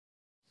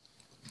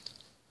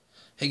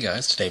Hey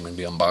guys, today I'm going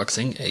to be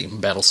unboxing a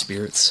Battle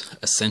Spirits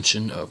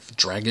Ascension of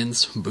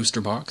Dragons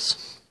booster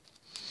box.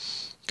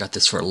 Got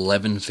this for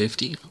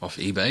 $11.50 off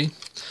eBay.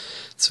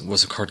 It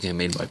was a card game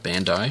made by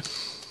Bandai.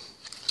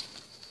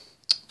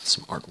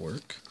 Some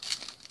artwork.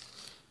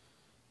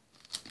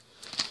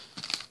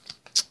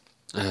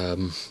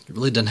 It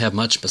really doesn't have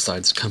much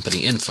besides company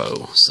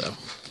info, so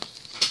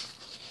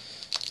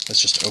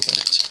let's just open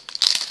it.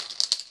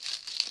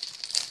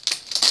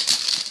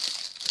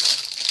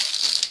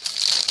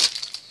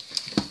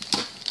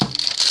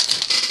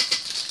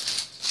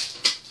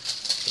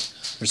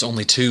 There's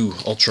only 2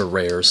 ultra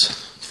rares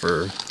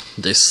for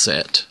this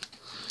set,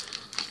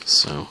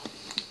 so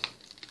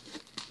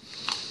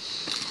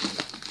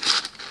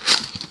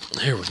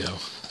here we go.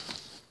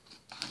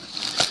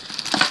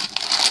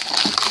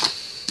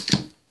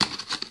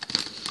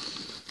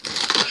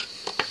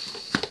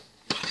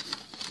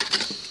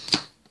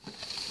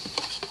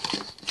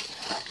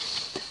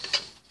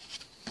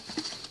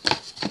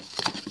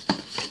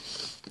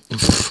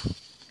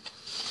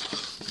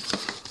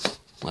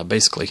 I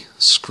basically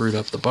screwed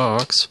up the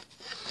box.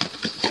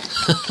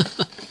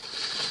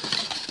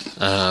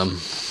 I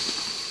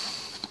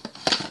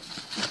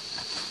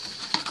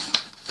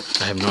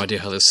have no idea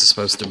how this is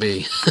supposed to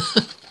be.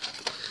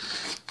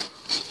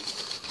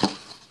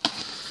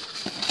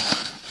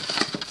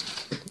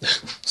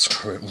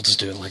 Screw it, we'll just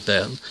do it like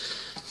that.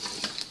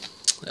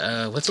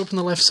 Let's open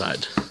the left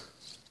side.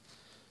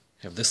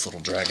 Have this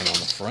little dragon on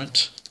the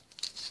front.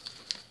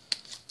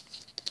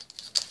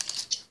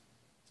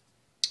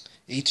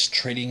 Each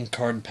trading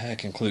card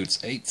pack includes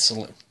 8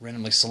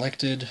 randomly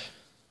selected,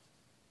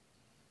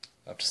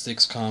 up to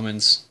 6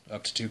 commons,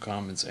 up to 2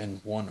 commons,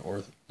 and one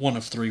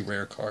of 3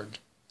 rare cards.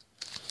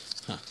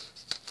 Huh.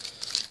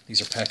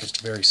 These are packaged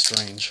very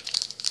strange,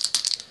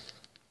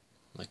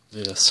 like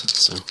this.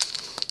 So,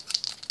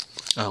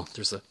 oh,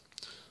 there's a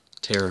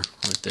tear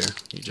right there.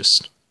 You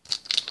just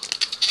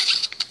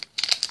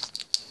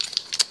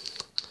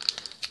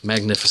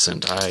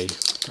magnificent. I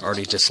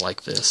already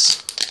dislike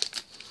this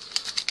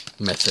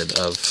method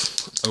of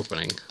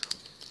opening.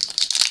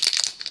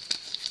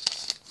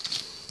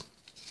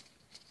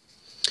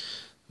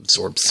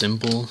 Absorb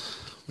symbol.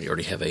 We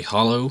already have a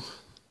hollow.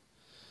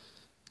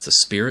 It's a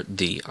spirit,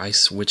 the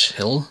Ice Witch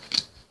Hill.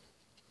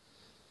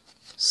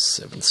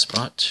 7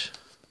 spot.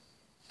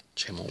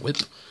 Camel Whip.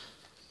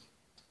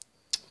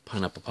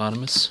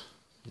 Pineapplepotamus.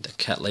 The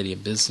Cat Lady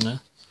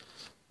Abysna.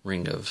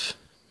 Ring of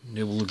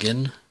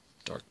Nibelungen.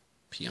 Dark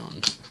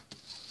Peon.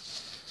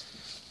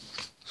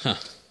 Huh.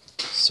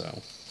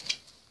 So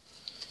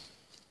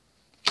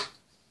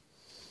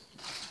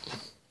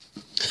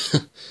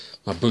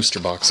my booster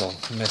box all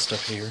messed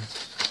up here.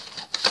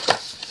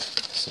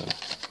 So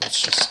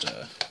let's just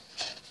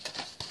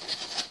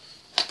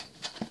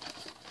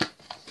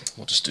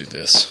we'll just do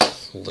this.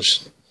 We'll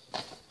just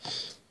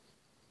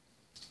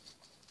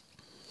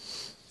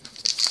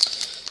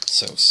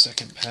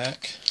second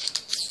pack.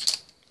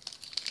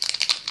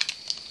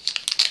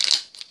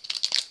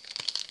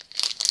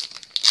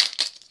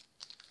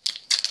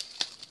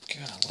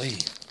 Golly.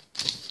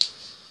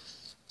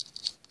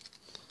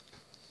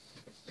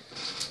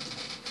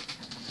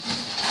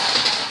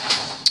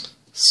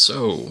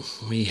 So,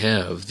 we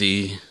have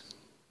the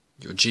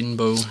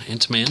Yojimbo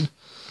Ant-Man,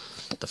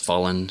 the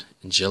Fallen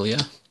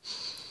Angelia,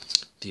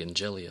 the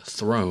Angelia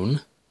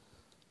Throne,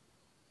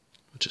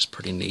 which is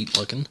pretty neat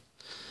looking,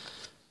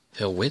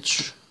 Hell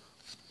Witch,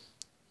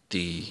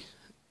 the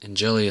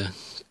Angelia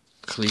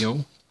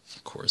Cleo,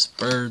 Chorus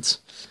Birds,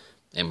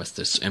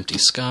 Amethyst Empty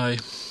Sky,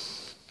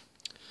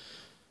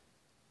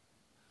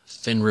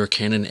 Fenrir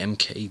Cannon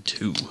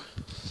MK2.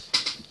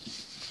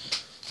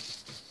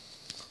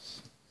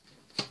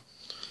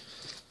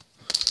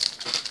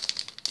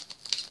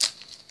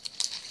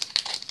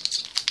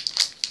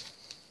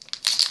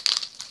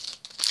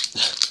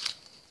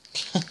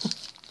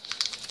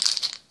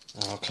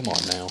 Oh, come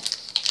on now.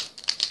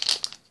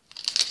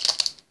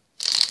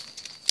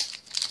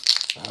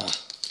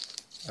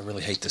 I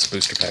really hate this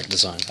booster pack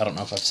design. I don't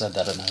know if I've said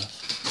that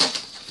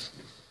enough.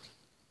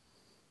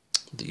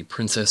 The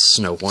Princess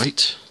Snow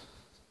White.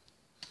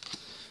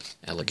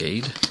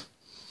 Alligade.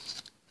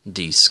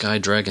 The Sky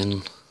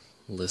Dragon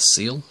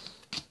Lucille.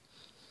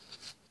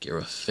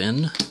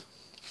 Garafin.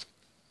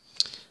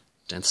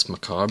 Dance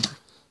Macabre.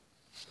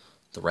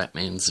 The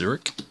Ratman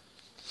Zurich.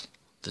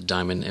 The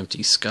Diamond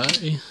Empty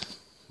Sky.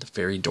 The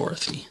Fairy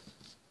Dorothy.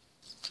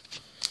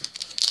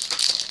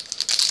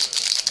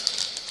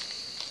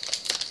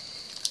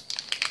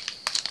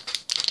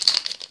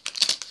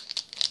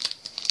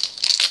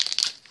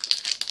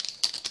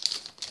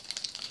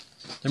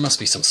 There must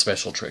be some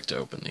special trick to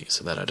open these,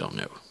 so that I don't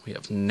know. We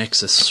have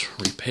Nexus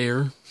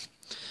Repair,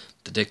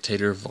 the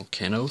Dictator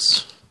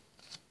Volcanos,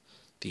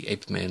 the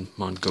Ape Man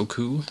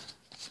Mongoku,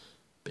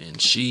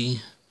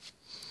 Banshee,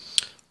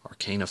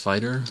 Arcana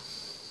Fighter,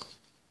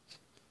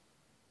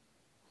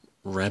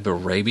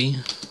 Rabbi,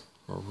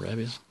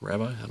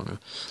 I don't know,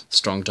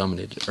 Strong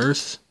Dominated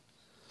Earth,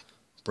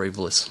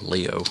 Braveless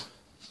Leo.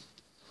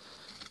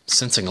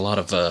 Sensing a lot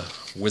of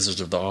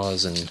Wizards of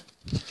Oz and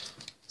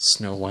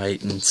Snow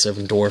White and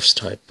Seven Dwarfs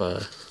type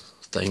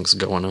things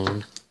going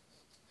on.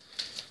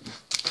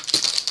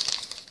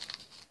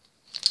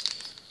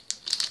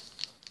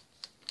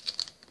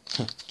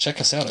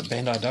 Check us out at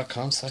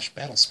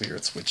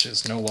bandai.com/battlespirits, which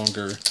is no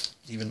longer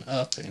even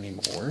up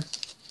anymore,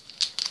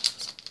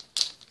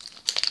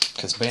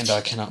 because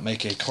Bandai cannot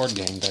make a card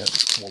game that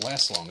will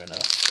last long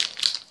enough.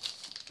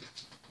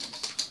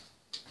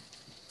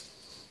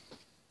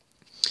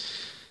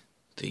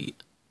 The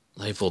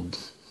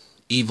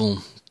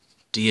evil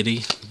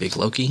deity, Big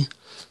Loki,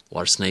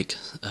 Water Snake,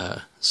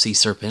 Sea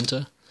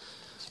Serpenta,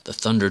 the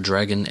Thunder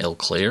Dragon El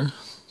Claire.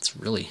 It's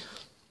really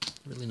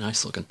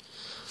nice looking.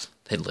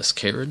 Headless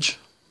Carriage,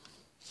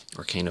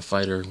 Arcana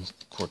Fighter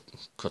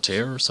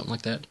Cotter or something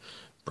like that,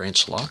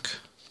 Branch Lock,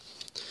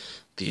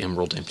 the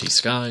Emerald Empty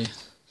Sky,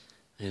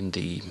 and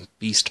the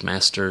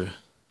Beastmaster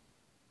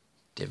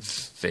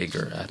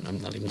Devager.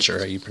 I'm not even sure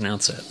how you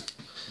pronounce that.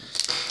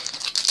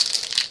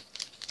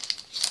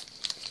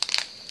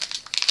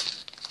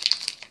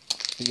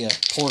 But yeah,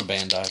 poor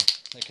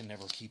Bandai. They can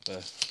never keep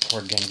a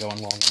card game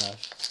going long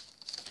enough.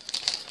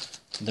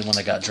 And then when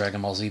they got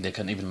Dragon Ball Z, they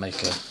couldn't even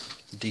make a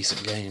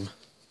decent game.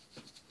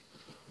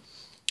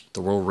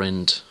 The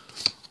Whirlwind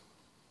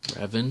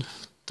Raven,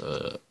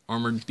 the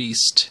Armored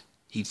Beast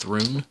Heath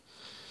Rune,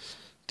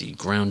 the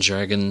Ground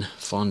Dragon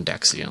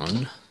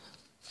Fondaxion,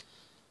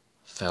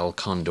 Foul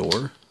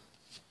Condor,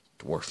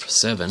 Dwarf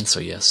 7,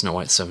 so yeah, Snow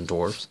White 7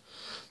 Dwarfs,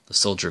 the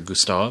Soldier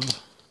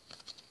Gustav,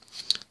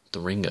 the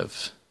Ring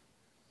of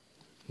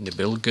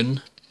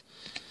Nibelungen,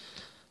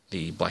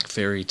 the Black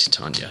Fairy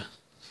Titania.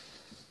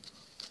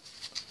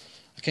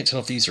 I can't tell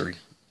if these are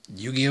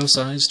Yu-Gi-Oh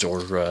sized or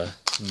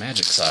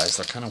Magic sized.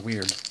 They're kind of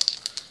weird.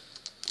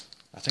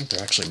 I think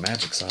they're actually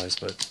Magic sized,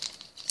 but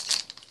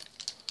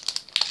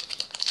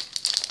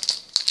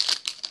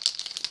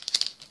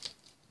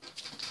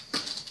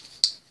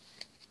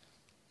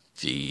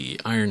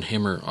the Iron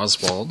Hammer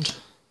Oswald,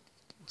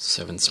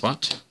 7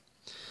 spot,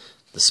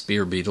 the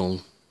Spear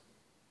Beetle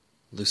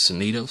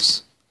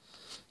Lucinidos,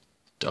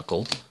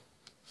 Duckle,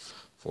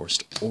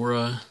 Forced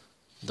Aura,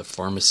 the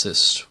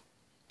Pharmacist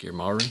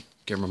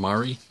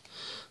Girmamari,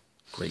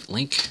 Great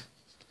Link,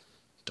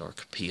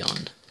 Dark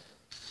Peon.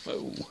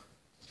 Whoa.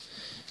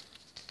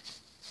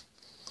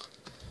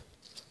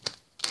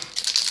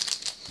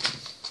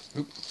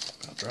 Oop,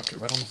 I dropped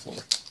it right on the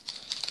floor.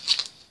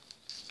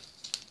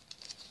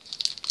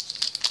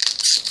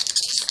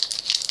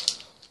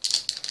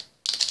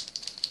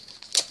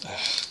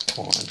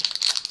 Come on.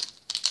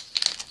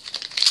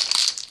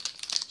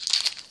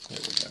 There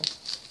we go.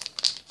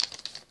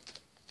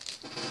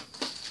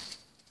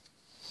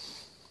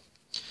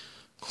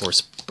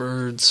 Coarse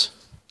Birds,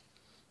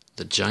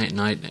 the Giant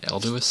Knight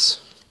Elduis,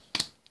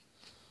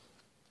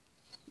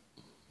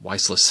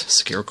 Wiceless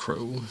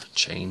Scarecrow,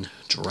 Chain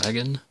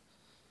Dragon,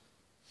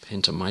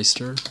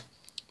 Pentameister,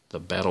 the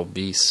Battle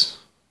Beast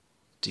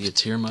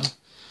Diatirma,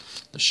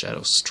 the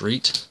Shadow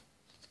Street,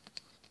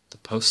 the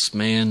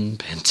Postman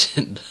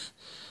Penton.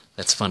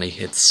 That's funny,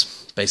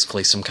 it's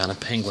basically some kind of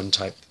penguin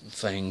type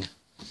thing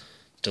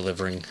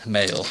delivering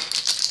mail.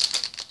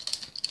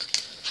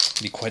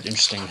 It'd be quite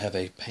interesting to have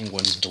a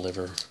penguin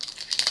deliver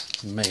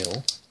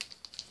mail.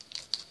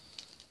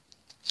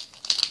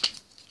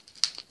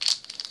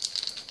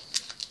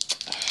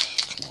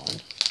 Come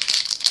on.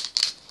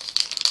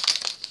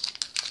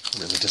 I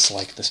really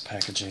dislike this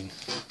packaging.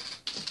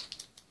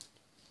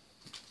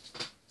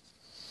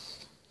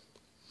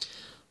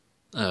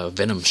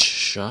 Venom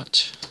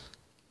Shot,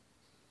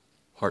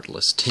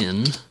 Heartless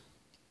 10,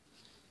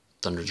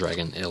 Thunder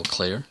Dragon El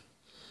Claire,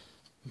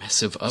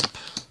 Massive Up,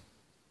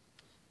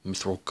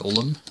 Mithril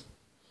Golem,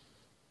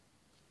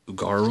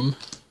 Ugarum,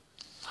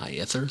 High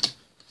Ether,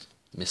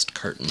 Mist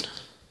Curtain.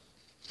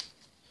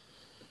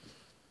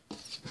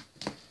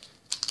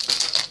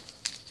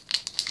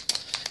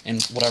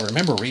 And what I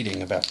remember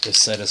reading about this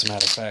set, as a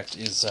matter of fact,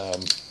 is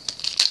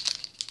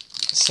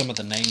some of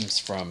the names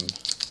from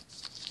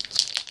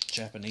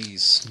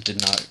Japanese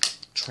did not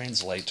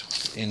translate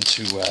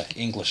into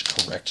English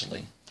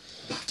correctly.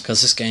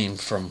 Because this game,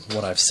 from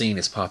what I've seen,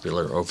 is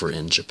popular over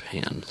in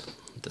Japan.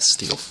 The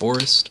Steel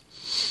Forest,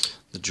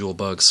 the Jewel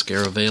Bug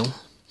Scaravale,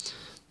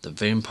 the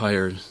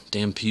Vampire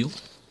Dampule,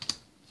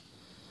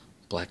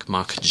 Black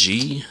Mach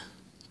G,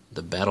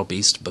 the Battle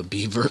Beast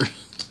Babeaver,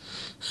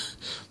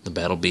 the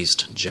Battle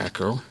Beast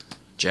Jacker,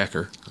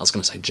 I was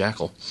going to say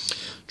Jackal,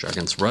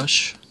 Dragon's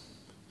Rush,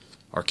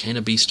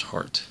 Arcana Beast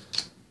Heart.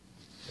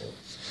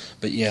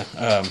 But yeah,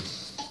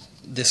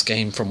 this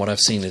game, from what I've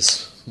seen,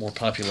 is more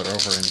popular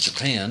over in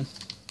Japan,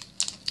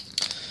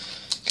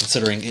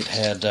 considering it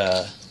had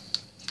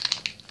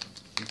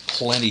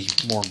plenty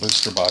more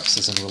booster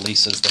boxes and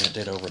releases than it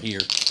did over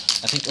here.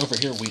 I think over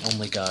here we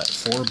only got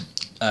 4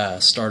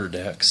 starter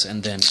decks,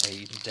 and then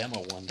a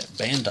demo one that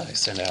Bandai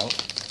sent out,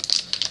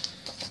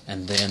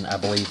 and then I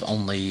believe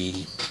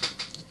only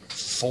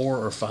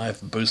 4 or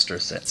 5 booster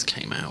sets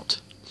came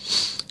out,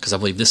 because I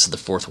believe this is the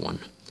 4th one.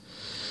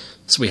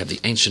 So we have the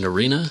Ancient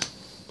Arena,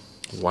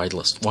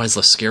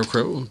 Wiseless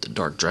Scarecrow, the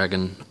Dark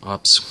Dragon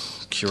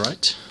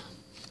Obscurite,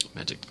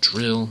 Magic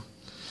Drill,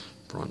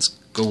 Bronze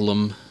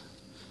Golem,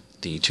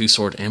 the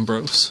Two-Sword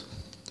Ambrose,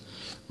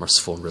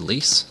 Merciful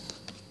Release,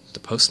 the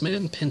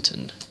Postman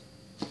Penton,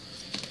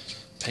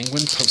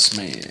 Penguin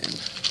Postman.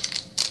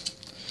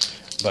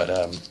 But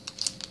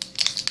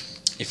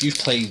if you've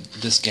played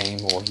this game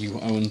or you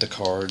own the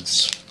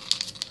cards,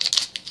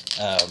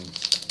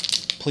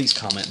 please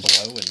comment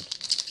below and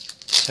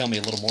tell me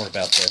a little more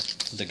about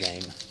the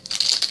game.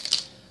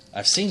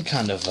 I've seen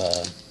kind of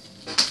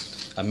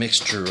a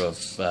mixture of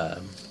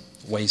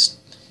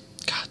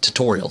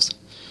tutorials.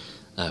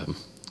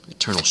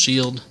 Eternal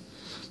Shield,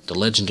 the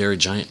Legendary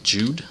Giant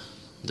Jude,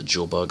 the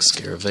Jewelbug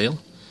Scaravale,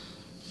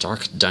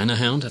 Dark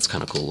Dynahound, that's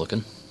kind of cool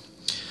looking,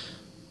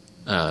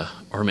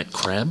 Armit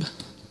Crab,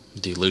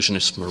 the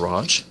Illusionist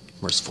Mirage,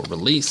 Merciful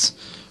Release,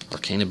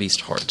 Arcana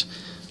Beast Heart.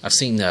 I've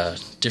seen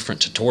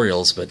different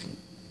tutorials, but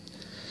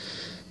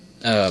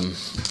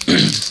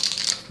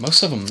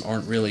most of them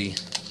aren't really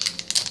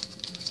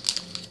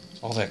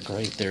all that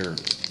great.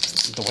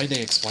 The way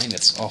they explain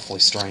it's awfully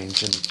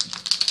strange, and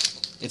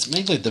it's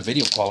mainly the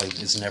video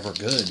quality is never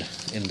good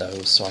in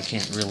those, so I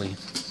can't really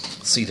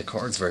see the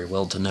cards very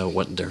well to know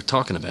what they're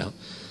talking about.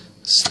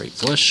 Straight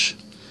Flush,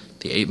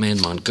 the 8-man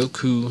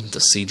Mongoku,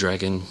 the Sea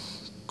Dragon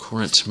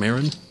Courant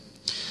Marin,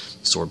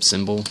 Sorb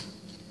Symbol,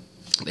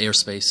 the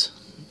Airspace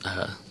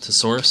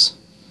Thesaurus,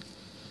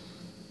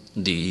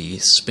 the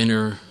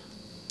Spinner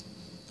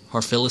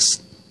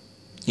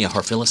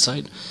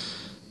Harphilicite,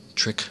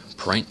 Trick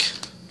Prank,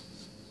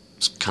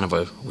 it's kind of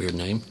a weird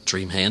name,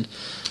 Dream Hand.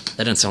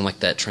 That didn't sound like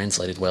that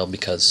translated well,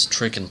 because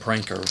Trick and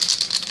Prank are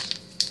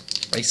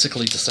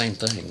basically the same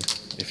thing,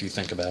 if you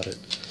think about it.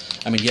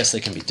 I mean, yes, they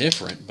can be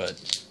different, but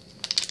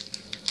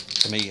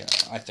to me,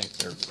 I think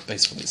they're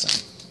basically the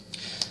same.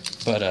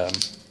 But,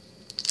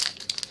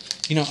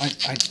 you know, I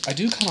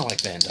do kind of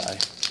like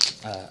Bandai.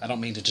 I don't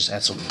mean to just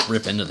absolutely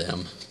rip into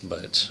them,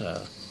 but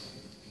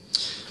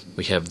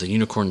we have the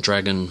Unicorn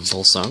Dragon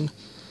Volsung,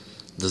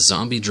 the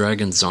Zombie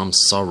Dragon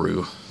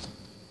Zomsaru,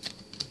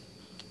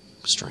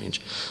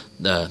 strange,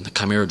 the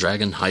Chimera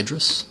Dragon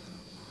Hydrus,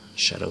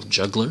 Shadow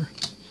Juggler,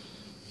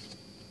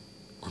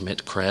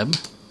 Ormit Crab,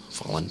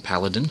 Fallen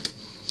Paladin,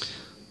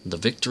 the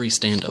Victory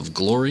Stand of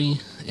Glory,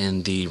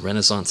 and the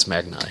Renaissance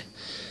Magni.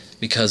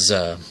 Because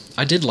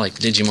I did like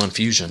Digimon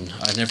Fusion,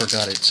 I never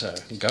got it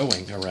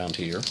going around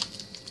here,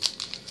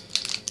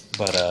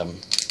 but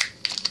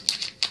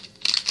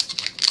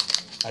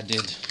I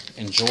did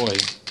enjoy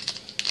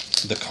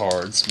the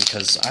cards,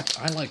 because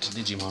I liked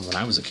Digimon when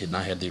I was a kid and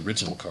I had the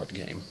original card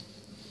game.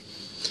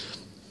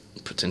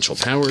 Potential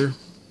Power,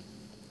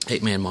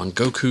 8-man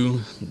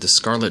Mongoku, the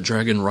Scarlet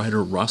Dragon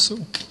Rider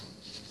Rosso,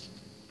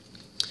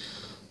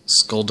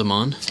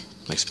 Skulldemon,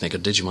 makes me think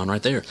of Digimon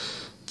right there,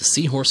 the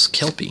Seahorse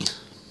Kelpie,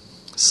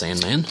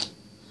 Sandman,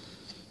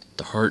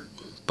 the Heart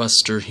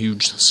Buster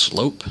Huge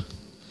Slope,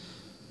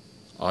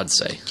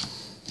 Odsay.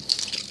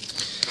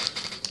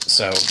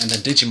 So, and then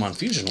Digimon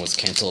Fusion was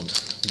cancelled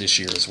this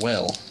year as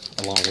well,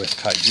 along with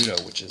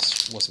Kaijudo, which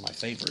was my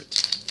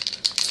favorite.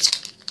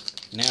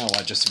 Now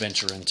I just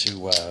venture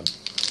into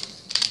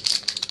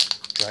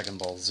Dragon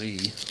Ball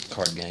Z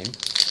card game.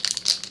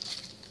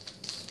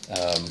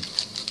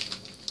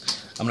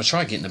 I'm going to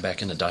try getting it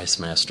back into Dice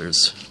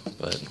Masters,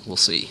 but we'll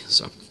see.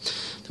 So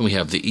then we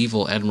have the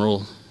Evil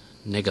Admiral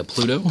Nega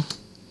Pluto,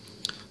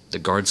 the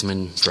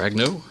Guardsman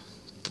Dragno,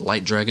 the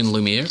Light Dragon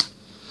Lumiere,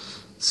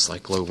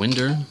 Cyclo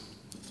Winder,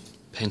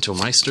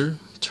 Pantomeister,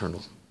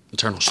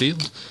 Eternal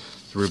Shield,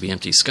 the Ruby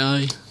Empty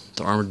Sky,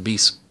 the Armored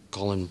Beast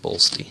Colin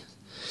Bolsty.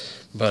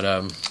 But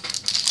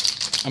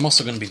I'm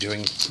also going to be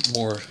doing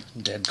more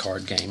dead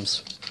card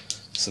games,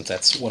 since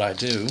that's what I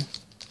do,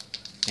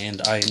 and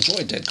I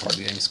enjoy dead card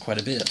games quite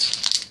a bit.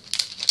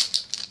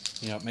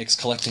 You know, it makes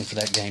collecting for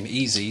that game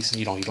easy, so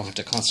you don't have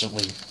to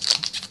constantly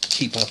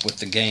keep up with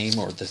the game,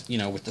 or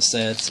with the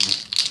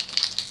sets,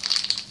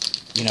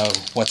 and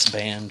what's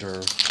banned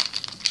or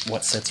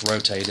what sets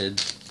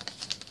rotated,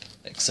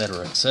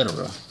 etc.,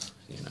 etc.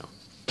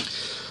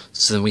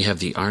 So then we have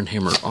the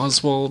Ironhammer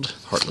Oswald,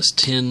 Heartless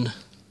 10,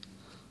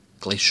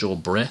 Glacial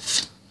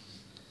Breath,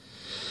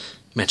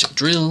 Magic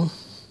Drill,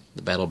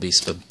 the Battle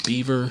Beast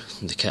Beaver,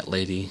 the Cat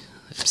Lady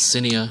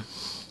Absinia,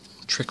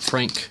 Trick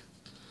Prank,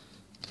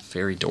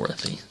 Fairy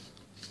Dorothy.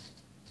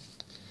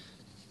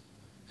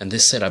 And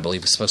this set, I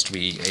believe, is supposed to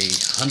be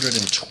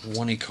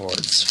 120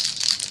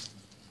 cards.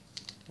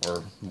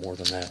 Or more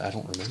than that. I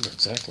don't remember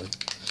exactly.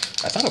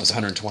 I thought it was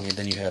 120, and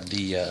then you had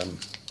the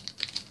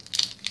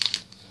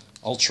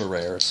Ultra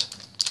Rares,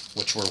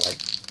 which were like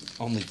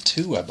only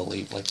 2, I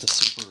believe, like the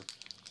super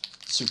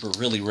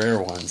really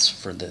rare ones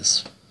for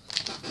this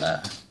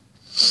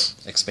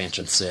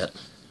expansion set.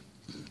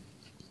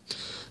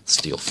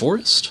 Steel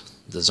Forest,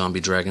 the Zombie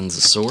Dragon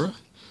Zasora,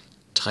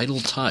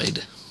 Tidal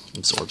Tide,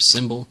 Absorb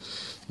Symbol,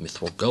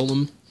 Mythril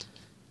Golem,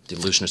 the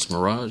Illusionist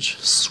Mirage,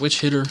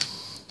 Switch Hitter,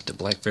 the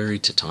Blackberry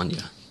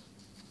Titania.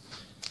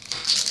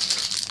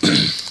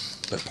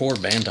 But poor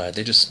Bandai,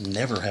 they just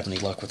never have any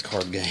luck with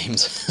card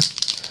games.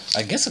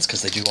 I guess it's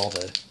because they do all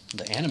the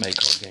anime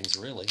card games,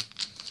 really.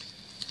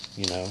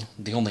 You know,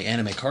 the only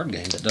anime card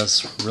game that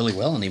does really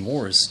well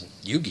anymore is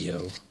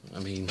Yu-Gi-Oh! I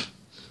mean,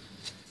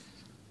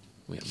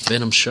 we have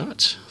Venom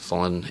Shot,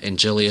 Fallen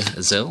Angelia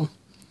Azel,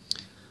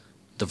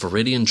 the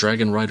Viridian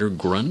Dragon Rider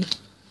Grun,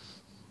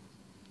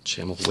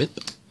 Chamel Whip,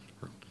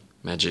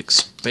 Magic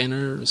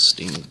Spanner,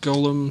 Steam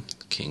Golem,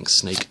 King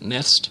Snake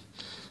Nest,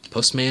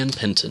 Postman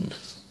Penton,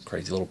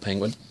 crazy little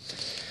penguin.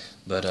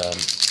 But,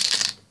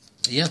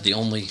 yeah, the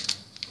only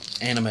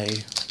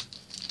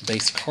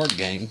anime-based card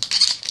game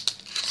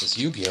is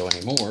Yu-Gi-Oh!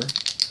 Anymore,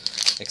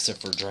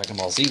 except for Dragon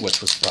Ball Z,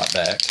 which was brought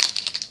back.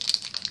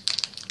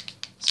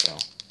 So,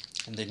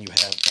 and then you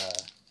have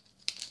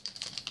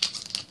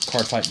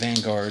Card Fight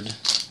Vanguard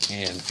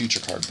and Future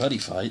Card Buddy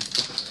Fight.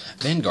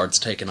 Vanguard's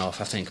taken off,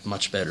 I think,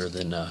 much better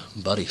than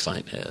Buddy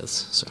Fight has.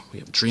 So we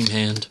have Dream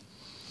Hand,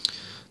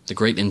 the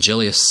Great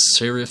Angelia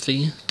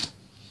Seraphy,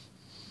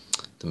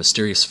 the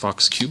Mysterious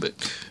Fox Cubic,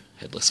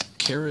 Headless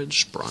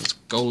Carriage, Bronze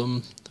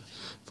Golem,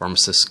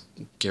 Pharmacist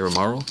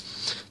Garamaro,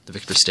 the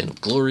Victor Stand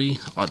of Glory,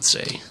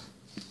 Odsay.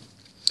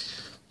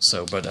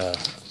 So, but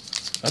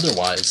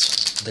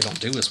otherwise, they don't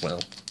do as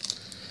well.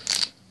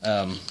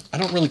 I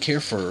don't really care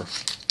for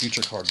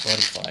Future Card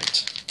Buddy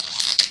Fight.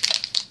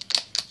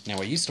 Now,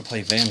 I used to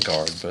play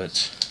Vanguard,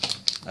 but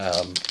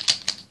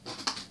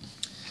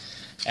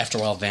after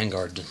a while,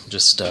 Vanguard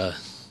just I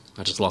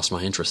just lost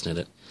my interest in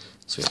it.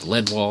 So we have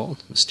Lead Wall,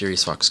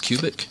 Mysterious Fox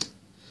Cubic,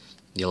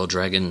 Yellow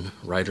Dragon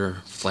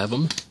Rider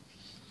Flavum,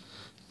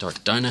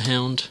 Dark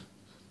Dynahound,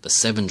 the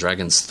Seven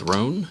Dragons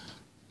Throne,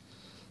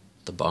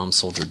 the Bomb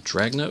Soldier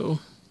Dragno,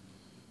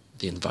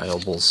 the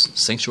Inviolables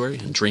Sanctuary,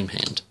 and Dream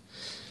Hand.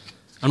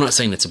 I'm not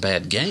saying it's a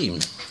bad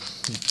game,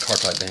 Card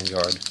Fight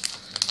Vanguard.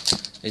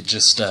 It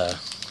just, I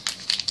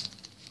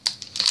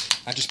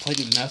just played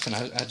it enough, and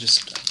I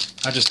just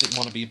didn't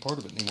want to be a part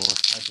of it anymore.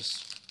 I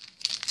just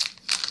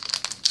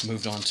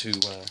moved on to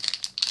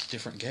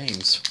different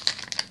games.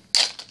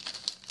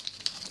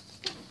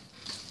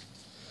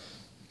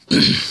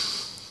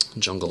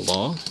 Jungle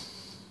Law,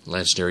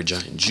 Legendary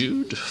Giant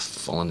Jude,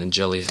 Fallen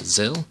Angelia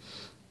Zell,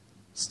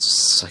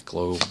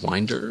 Cyclo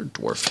Winder,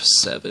 Dwarf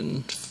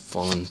 7,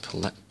 Fallen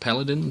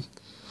Paladin,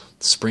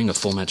 Spring of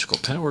Full Magical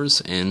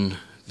Powers, and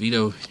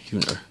Vito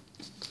Huner.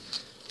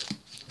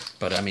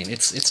 But I mean,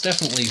 it's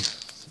definitely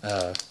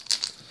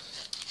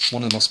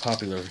one of the most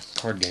popular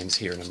card games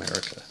here in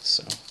America.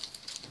 So,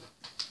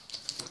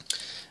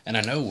 and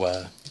I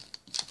know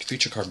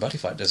Future Card Buddy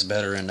Fight does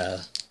better in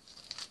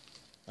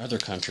other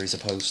countries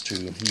opposed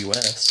to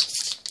U.S.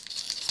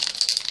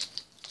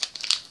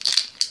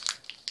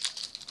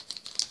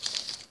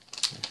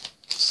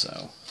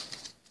 So,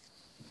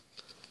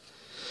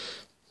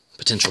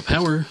 Potential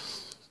Power,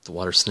 the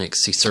Water Snake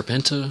Sea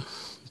Serpenta,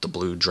 the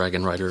Blue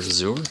Dragon Rider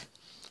Azure,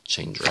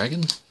 Chain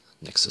Dragon,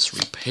 Nexus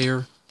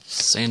Repair,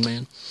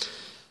 Sandman,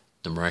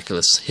 the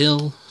Miraculous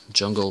Hill,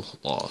 Jungle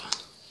Law.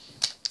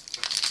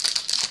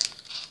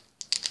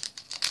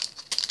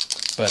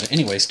 But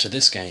anyways, to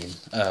this game,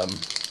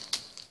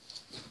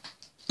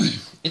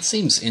 it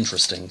seems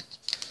interesting.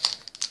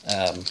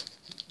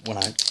 When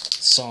I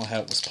saw how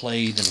it was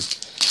played, and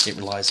it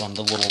relies on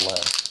the little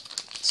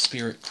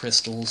spirit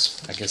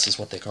crystals, I guess is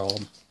what they call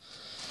them,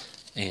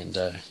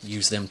 and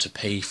use them to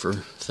pay for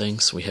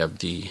things. We have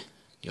the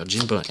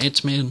Yojimba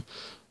Ant-Man,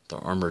 the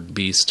Armored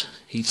Beast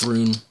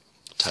Heathrune,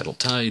 Tidal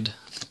Tide,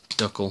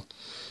 Duckle,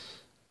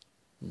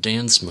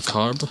 Dan's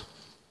Macabre,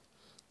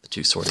 the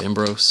Two-Sword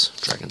Ambrose,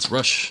 Dragon's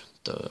Rush,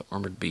 the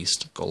Armored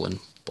Beast Golan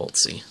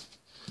Boltsy.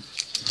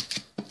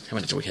 How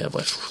many do we have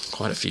left?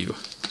 Quite a few.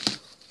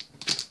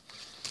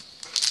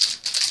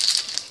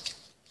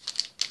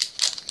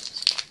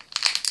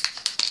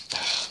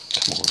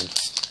 Come on.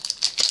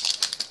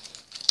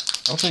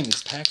 Opening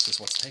these packs is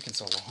what's taking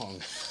so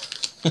long.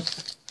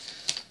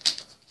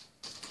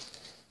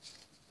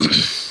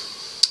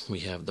 We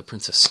have the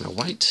Princess Snow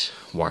White,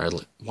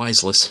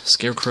 Wiseless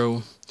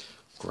Scarecrow,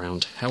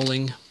 Ground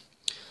Howling,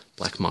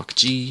 Black Mock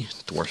G,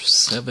 Dwarf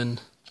 7,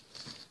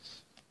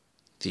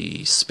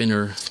 the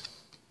Spinner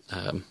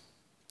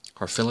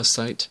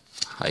Harphilicite,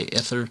 High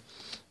Ether,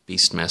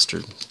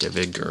 Beastmaster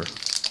Devigor,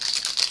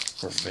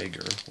 or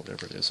Vigor,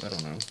 whatever it is, I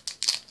don't know.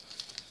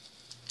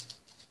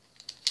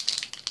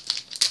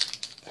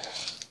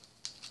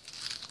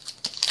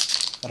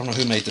 I don't know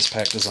who made this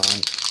pack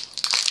design.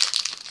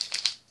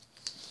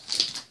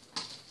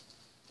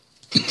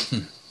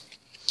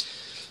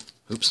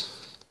 Oops.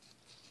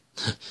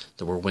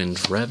 The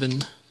Whirlwind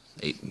Raven,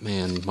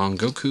 8-man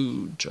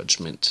Mongoku,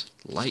 Judgment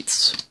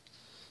Lights,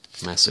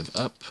 Massive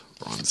Up,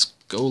 Bronze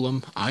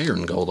Golem,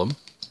 Iron Golem,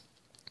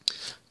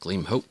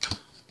 Gleam Hope,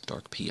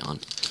 Dark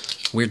Peon.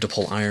 Weird to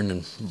pull Iron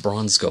and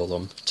Bronze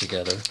Golem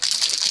together.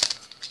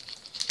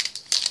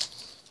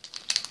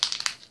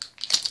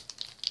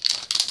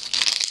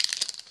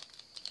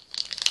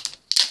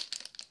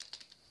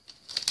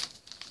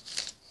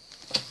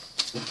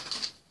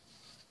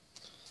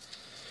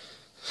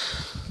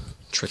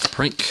 Trick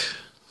Prank,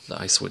 the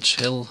Ice Witch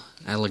Hill,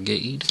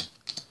 Alligade,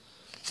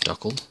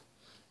 Duckle,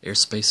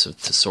 Airspace of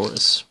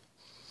Thesaurus,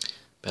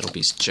 Battle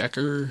Beast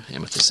Jacker,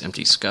 Amethyst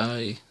Empty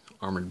Sky,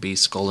 Armored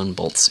Beast, Skull and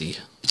Boltsy.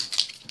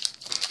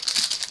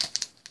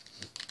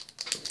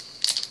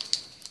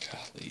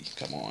 Golly,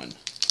 come on.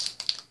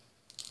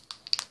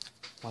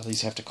 Why do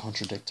these have to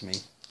contradict me?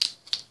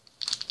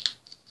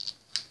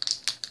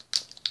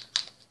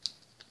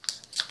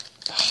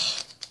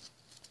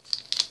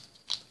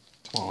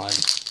 Come on.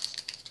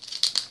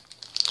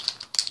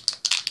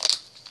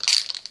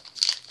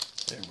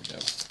 There we go.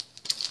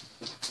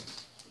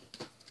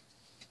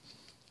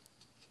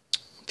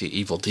 The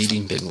Evil Deity,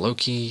 Big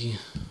Loki,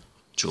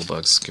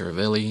 Jewelbug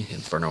Scaravelli,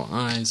 Inferno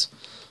Eyes,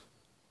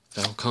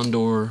 Val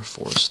Condor,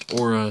 Forest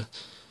Aura,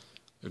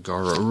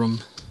 Agara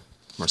Urum,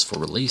 Merciful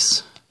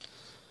Release,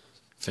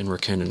 Fenrir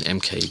Cannon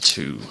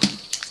MK2.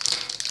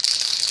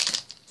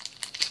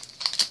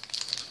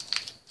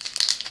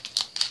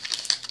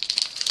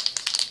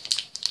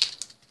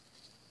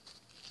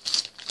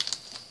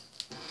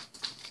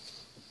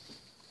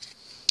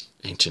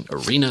 Ancient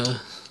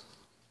Arena,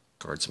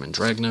 Guardsman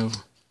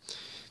Dragno,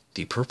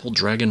 the Purple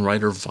Dragon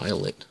Rider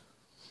Violet.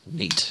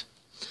 Neat.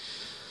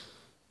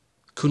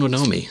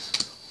 Kunonomi,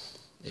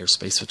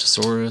 Airspace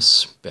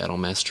Vitosaurus,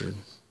 Battlemaster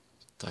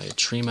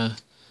Diatrema,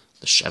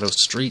 the Shadow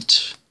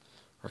Street,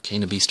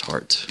 Arcana Beast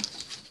Heart.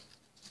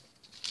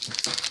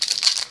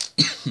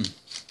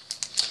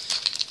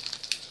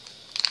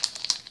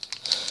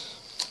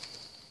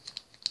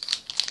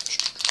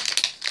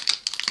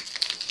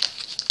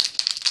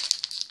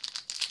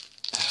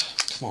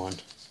 Come on.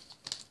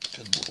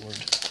 Good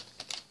Lord.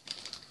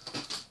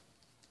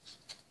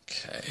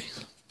 Okay.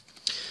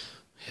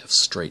 We have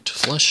Straight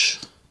Flush,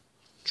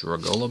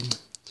 Dragolum,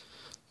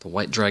 the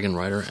White Dragon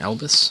Rider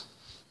Albus,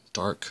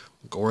 Dark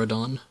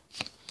Gorodon.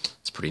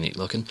 It's pretty neat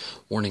looking.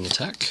 Warning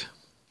Attack,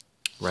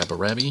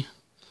 Rabarabi,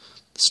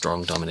 the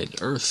Strong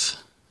Dominated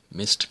Earth,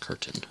 Mist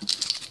Curtain.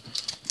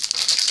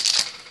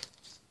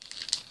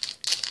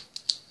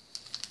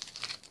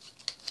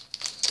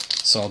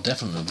 So I'll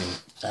definitely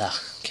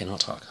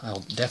cannot talk. I'll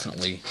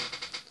definitely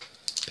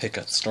pick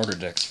up starter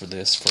decks for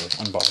this for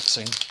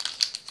unboxing,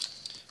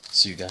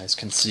 so you guys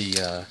can see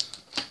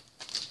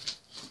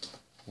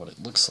what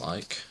it looks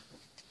like.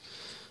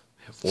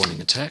 We have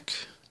Warning Attack,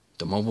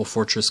 the Mobile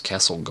Fortress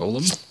Castle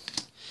Golem,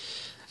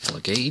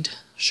 Allegade,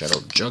 Shadow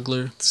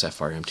Juggler,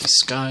 Sapphire Empty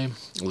Sky,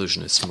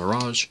 Illusionist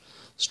Mirage,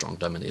 Strong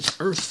Dominated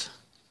Earth,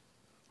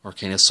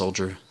 Arcana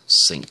Soldier,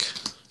 Sink.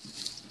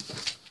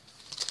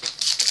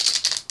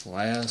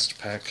 Last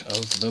pack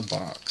of the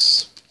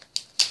box.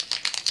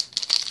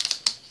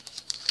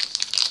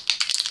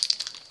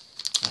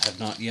 I have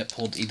not yet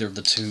pulled either of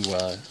the two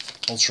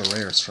ultra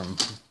rares from.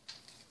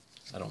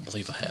 I don't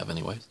believe I have,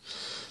 anyway.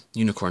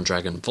 Unicorn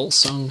Dragon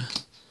Volsung,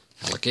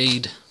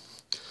 Allegade,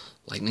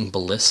 Lightning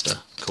Ballista,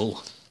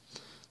 cool.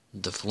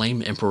 The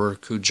Flame Emperor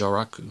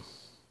Kujaraku,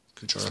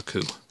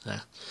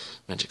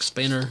 Magic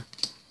Spanner,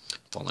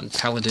 Fallen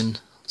Paladin,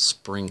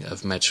 Spring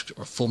of Magic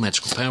or Full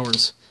Magical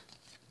Powers,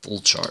 Full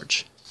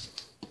Charge.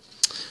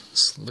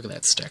 So look at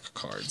that stack of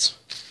cards.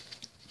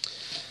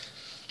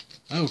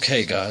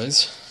 Okay,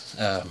 guys.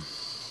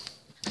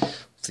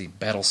 The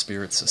Battle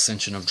Spirits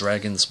Ascension of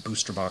Dragons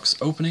booster box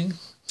opening.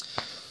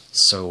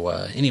 So,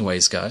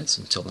 anyways, guys,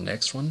 until the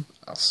next one,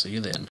 I'll see you then.